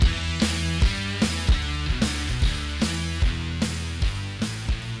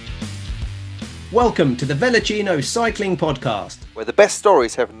Welcome to the Veloccino Cycling Podcast, where the best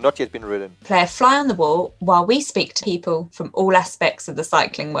stories have not yet been written. Play a fly on the wall while we speak to people from all aspects of the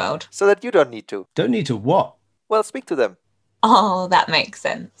cycling world. So that you don't need to. Don't need to what? Well, speak to them. Oh, that makes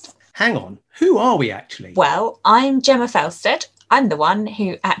sense. Hang on, who are we actually? Well, I'm Gemma Felsted. I'm the one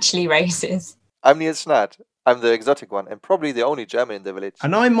who actually races. I'm Niels Schnad. I'm the exotic one and probably the only German in the village.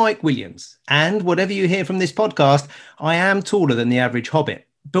 And I'm Mike Williams. And whatever you hear from this podcast, I am taller than the average hobbit.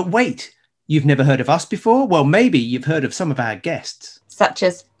 But wait, you've never heard of us before? Well, maybe you've heard of some of our guests. Such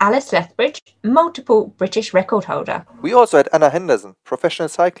as Alice Lethbridge, multiple British record holder. We also had Anna Henderson, professional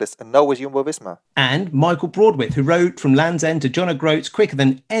cyclist and now with Jumbo-Visma. And Michael Broadwith, who rode from Land's End to John O'Groats quicker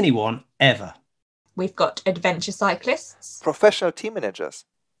than anyone ever. We've got adventure cyclists. Professional team managers.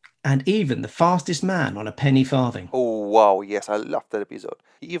 And even the fastest man on a penny farthing. Oh, wow, yes, I loved that episode.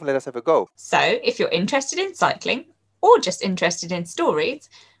 He even let us have a go. So, if you're interested in cycling, or just interested in stories,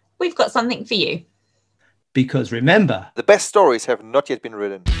 we've got something for you. Because remember, the best stories have not yet been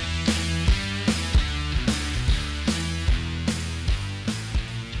written.